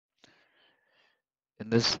In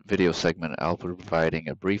this video segment, I'll be providing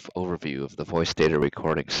a brief overview of the voice data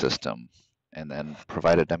recording system and then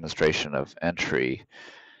provide a demonstration of entry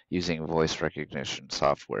using voice recognition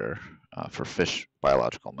software for fish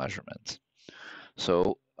biological measurements.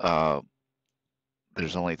 So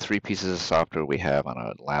there's only 3 pieces of software we have on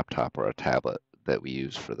a laptop or a tablet that we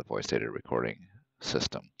use for the voice data recording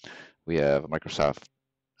system. We have a Microsoft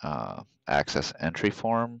Access entry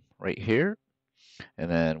form right here.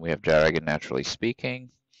 And then we have Dragon Naturally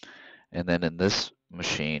Speaking. And then in this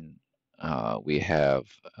machine, we have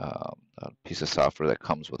a piece of software that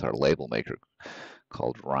comes with our label maker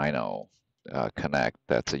called Rhino Connect.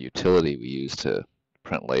 That's a utility we use to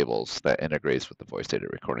print labels that integrates with the voice data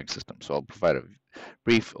recording system. So I'll provide a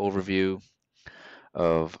brief overview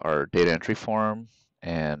of our data entry form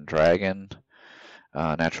and Dragon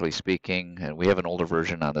Naturally Speaking. And we have an older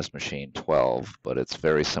version on this machine, 12, but it's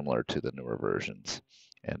very similar to the newer versions.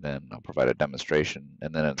 And then I'll provide a demonstration,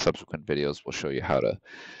 and then in subsequent videos we'll show you how to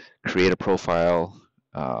create a profile,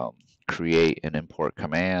 create and import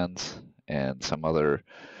commands, and some other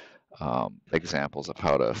examples of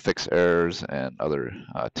how to fix errors and other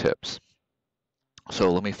tips.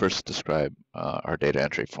 So let me first describe our data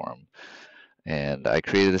entry form. And I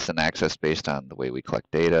created this in Access based on the way we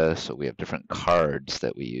collect data. So we have different cards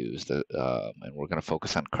that we use, and we're going to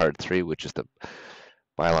focus on card 3, which is the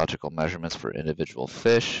biological measurements for individual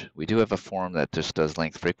fish. We do have a form that just does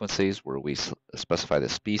length frequencies where we specify the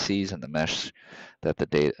species and the mesh that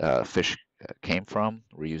the fish came from.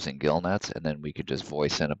 We're using gill nets, and then we could just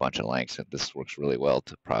voice in a bunch of lengths, and this works really well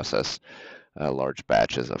to process large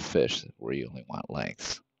batches of fish where you only want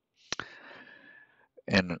lengths.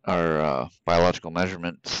 In our biological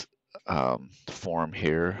measurements form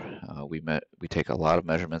here, we take a lot of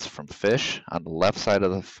measurements from fish. On the left side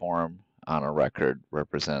of the form on a record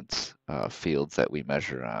represents fields that we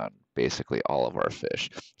measure on basically all of our fish.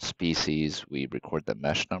 Species, we record the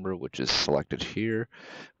mesh number, which is selected here.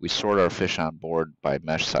 We sort our fish on board by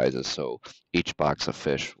mesh sizes, so each box of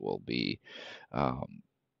fish will be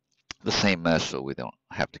the same mesh, so we don't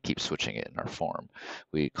have to keep switching it in our form.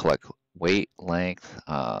 We collect weight, length.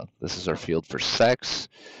 This is our field for sex,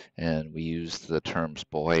 and we use the terms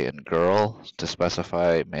boy and girl to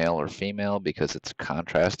specify male or female because it's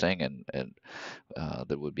contrasting, and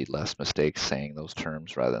there would be less mistakes saying those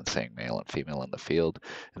terms rather than saying male and female in the field.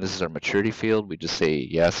 And this is our maturity field. We just say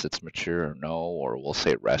yes, it's mature, or no, or we'll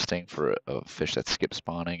say resting for a fish that skips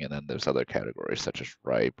spawning, and then there's other categories such as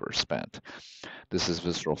ripe or spent. This is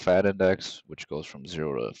visceral fat index, which goes from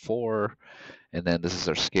 0 to 4. And then this is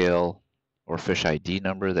our scale or fish ID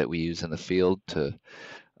number that we use in the field to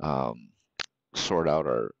sort out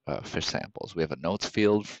our fish samples. We have a notes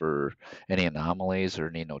field for any anomalies or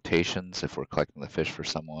any notations if we're collecting the fish for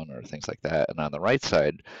someone or things like that. And on the right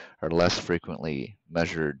side are less frequently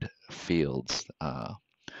measured fields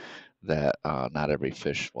that not every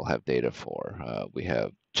fish will have data for. We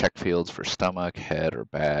have check fields for stomach, head, or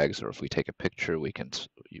bags, or if we take a picture, we can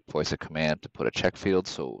voice a command to put a check field,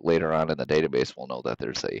 so later on in the database we'll know that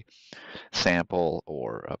there's a sample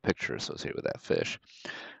or a picture associated with that fish.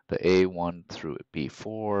 The A1 through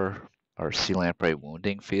B4 are sea lamprey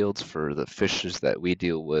wounding fields for the fishes that we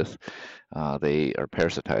deal with. They are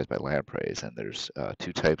parasitized by lampreys, and there's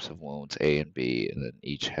 2 types of wounds, A and B, and then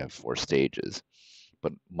each have 4 stages.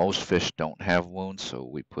 But most fish don't have wounds, so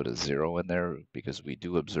we put a 0 in there because we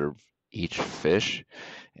do observe each fish.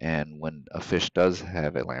 And when a fish does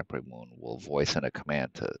have a lamprey wound, we'll voice in a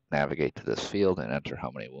command to navigate to this field and enter how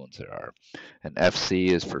many wounds there are. And FC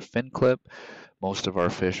is for fin clip. Most of our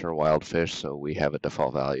fish are wild fish, so we have a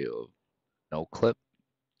default value of no clip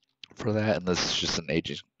for that, and this is just an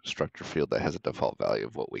aging structure field that has a default value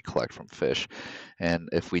of what we collect from fish. And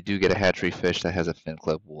if we do get a hatchery fish that has a fin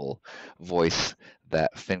clip, we'll voice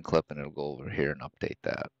that fin clip and it'll go over here and update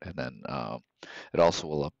that. And then it also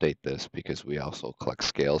will update this because we also collect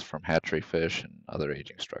scales from hatchery fish and other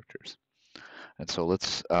aging structures. And so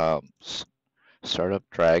let's start up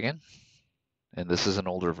Dragon. And this is an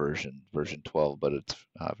older version, version 12, but it's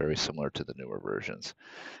very similar to the newer versions.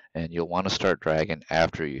 And you'll want to start Dragon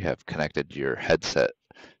after you have connected your headset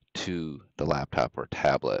to the laptop or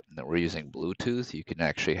tablet. And we're using Bluetooth. You can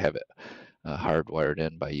actually have it hardwired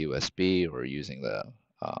in by USB or using the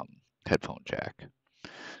headphone jack.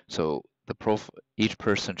 So each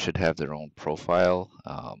person should have their own profile.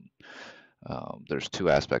 There's 2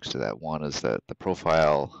 aspects to that. One is that the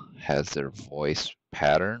profile has their voice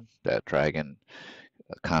pattern that Dragon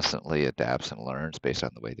constantly adapts and learns based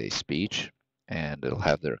on the way they speak, and it'll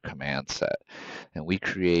have their command set. And we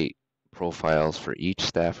create profiles for each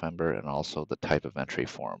staff member and also the type of entry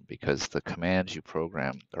form, because the commands you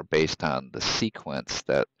program are based on the sequence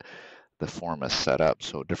that the form is set up.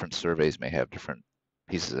 So different surveys may have different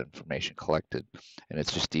pieces of information collected, and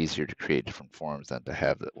it's just easier to create different forms than to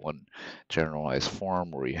have that one generalized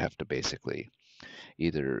form where you have to basically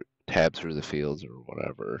either tab through the fields or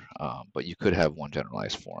whatever, but you could have one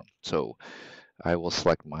generalized form. So I will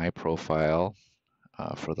select my profile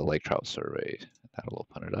for the lake trout survey. That'll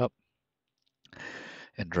open it up.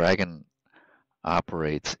 And Dragon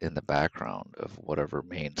operates in the background of whatever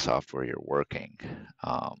main software you're working.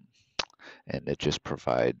 And it just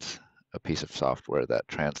provides a piece of software that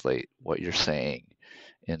translates what you're saying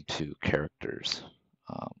into characters.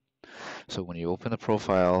 So when you open the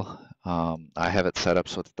profile, I have it set up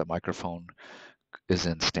so that the microphone is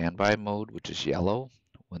in standby mode, which is yellow.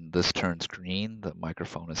 When this turns green, the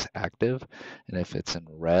microphone is active, and if it's in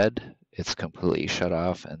red, it's completely shut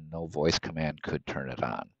off and no voice command could turn it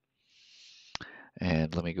on.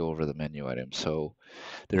 And let me go over the menu items. So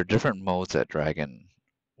there are different modes that Dragon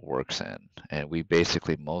works in, and we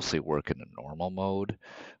basically mostly work in a normal mode,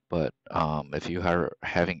 but if you are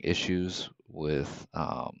having issues with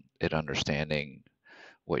it understanding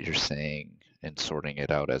what you're saying and sorting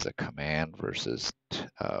it out as a command versus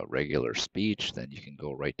regular speech, then you can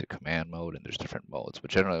go right to command mode, and there's different modes.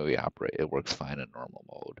 But generally it works fine in normal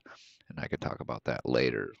mode. And I can talk about that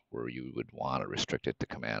later, where you would want to restrict it to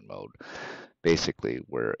command mode, basically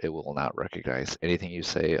where it will not recognize anything you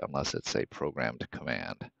say unless it's a programmed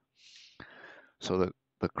command. So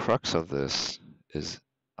the crux of this is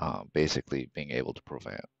basically being able to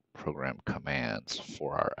program commands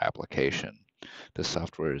for our application. This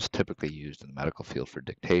software is typically used in the medical field for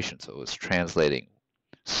dictation, so it's translating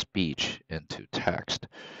speech into text,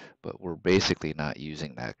 but we're basically not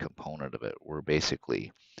using that component of it. We're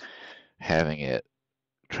basically having it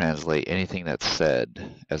translate anything that's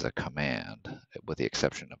said as a command, with the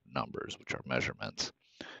exception of numbers, which are measurements,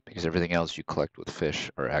 because everything else you collect with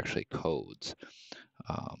fish are actually codes.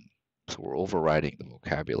 So we're overriding the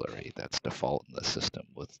vocabulary that's default in the system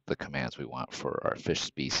with the commands we want for our fish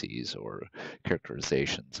species or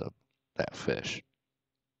characterizations of that fish.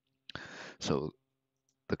 So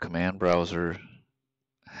the command browser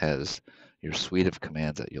has your suite of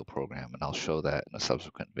commands that you'll program, and I'll show that in a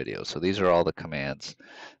subsequent video. So these are all the commands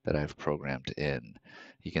that I've programmed in.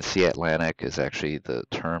 You can see Atlantic is actually the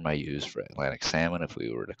term I use for Atlantic salmon if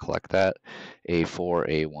we were to collect that.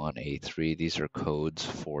 A4, A1, A3, these are codes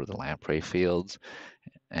for the lamprey fields.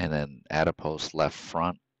 And then adipose left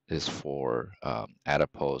front is for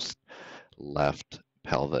adipose left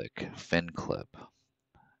pelvic fin clip.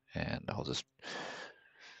 And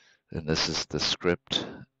and this is the script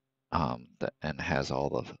and has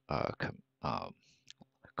all the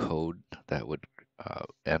code that would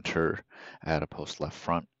enter adipose left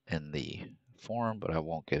front in the form, but I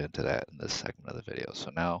won't get into that in this segment of the video.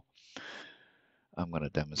 So now I'm going to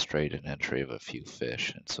demonstrate an entry of a few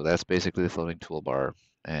fish. And so that's basically the floating toolbar,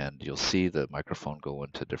 and you'll see the microphone go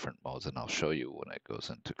into different modes, and I'll show you when it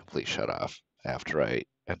goes into complete shutoff after I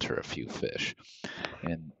enter a few fish.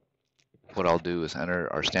 And what I'll do is enter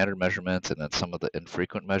our standard measurements and then some of the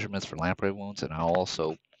infrequent measurements for lamprey wounds, and I'll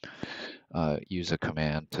also use a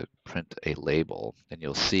command to print a label, and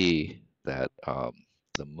you'll see that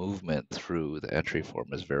the movement through the entry form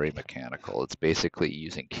is very mechanical. It's basically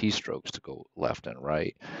using keystrokes to go left and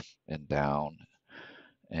right and down,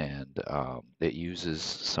 and it uses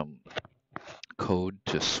some code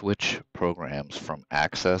to switch programs from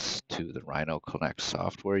Access to the Rhino Connect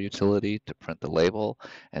software utility to print the label,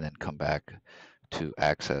 and then come back to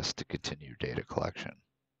Access to continue data collection.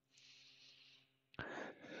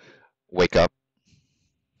 Wake up.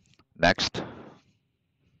 Next.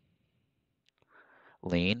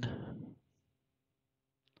 Lean.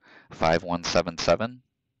 5177.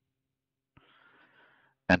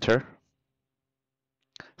 Enter.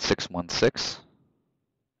 616.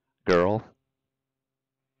 Girl.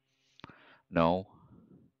 No.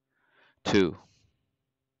 2.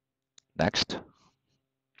 Next.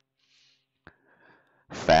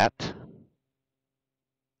 Fat.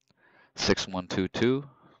 6122.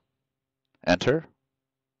 Enter.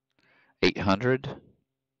 800.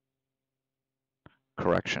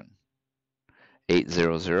 Correction.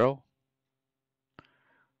 800.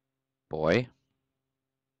 Boy.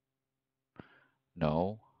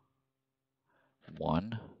 No.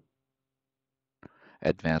 1.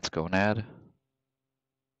 Advanced gonad.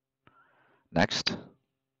 Next.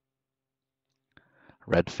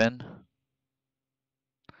 Redfin.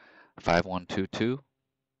 5122.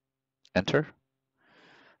 Enter.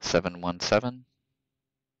 717.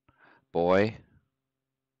 Boy.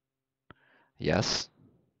 yes,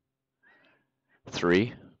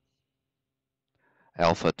 3,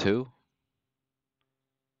 alpha 2,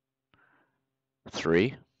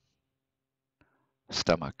 3,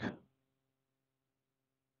 stomach.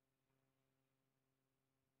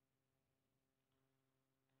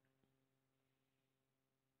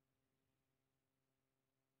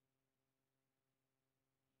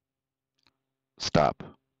 Stop.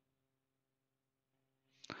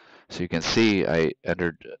 So you can see I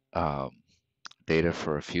entered data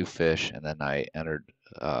for a few fish, and then I entered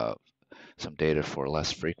some data for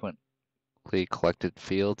less frequently collected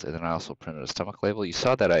fields, and then I also printed a stomach label. You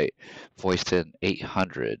saw that I voiced in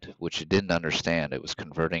 800, which it didn't understand. It was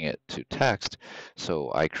converting it to text,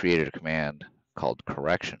 so I created a command called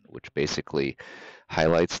correction, which basically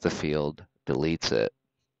highlights the field, deletes it,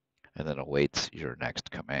 and then awaits your next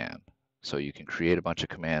command. So you can create a bunch of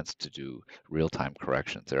commands to do real-time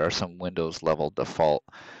corrections. There are some Windows level default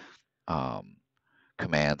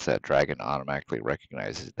commands that Dragon automatically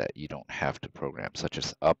recognizes that you don't have to program, such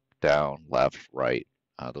as up, down, left, right.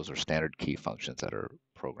 Those are standard key functions that are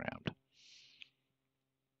programmed.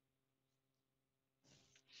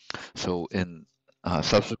 So in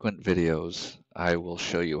subsequent videos, I will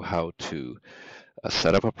show you how to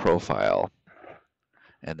set up a profile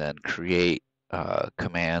and then create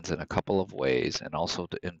commands in a couple of ways, and also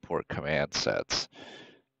to import command sets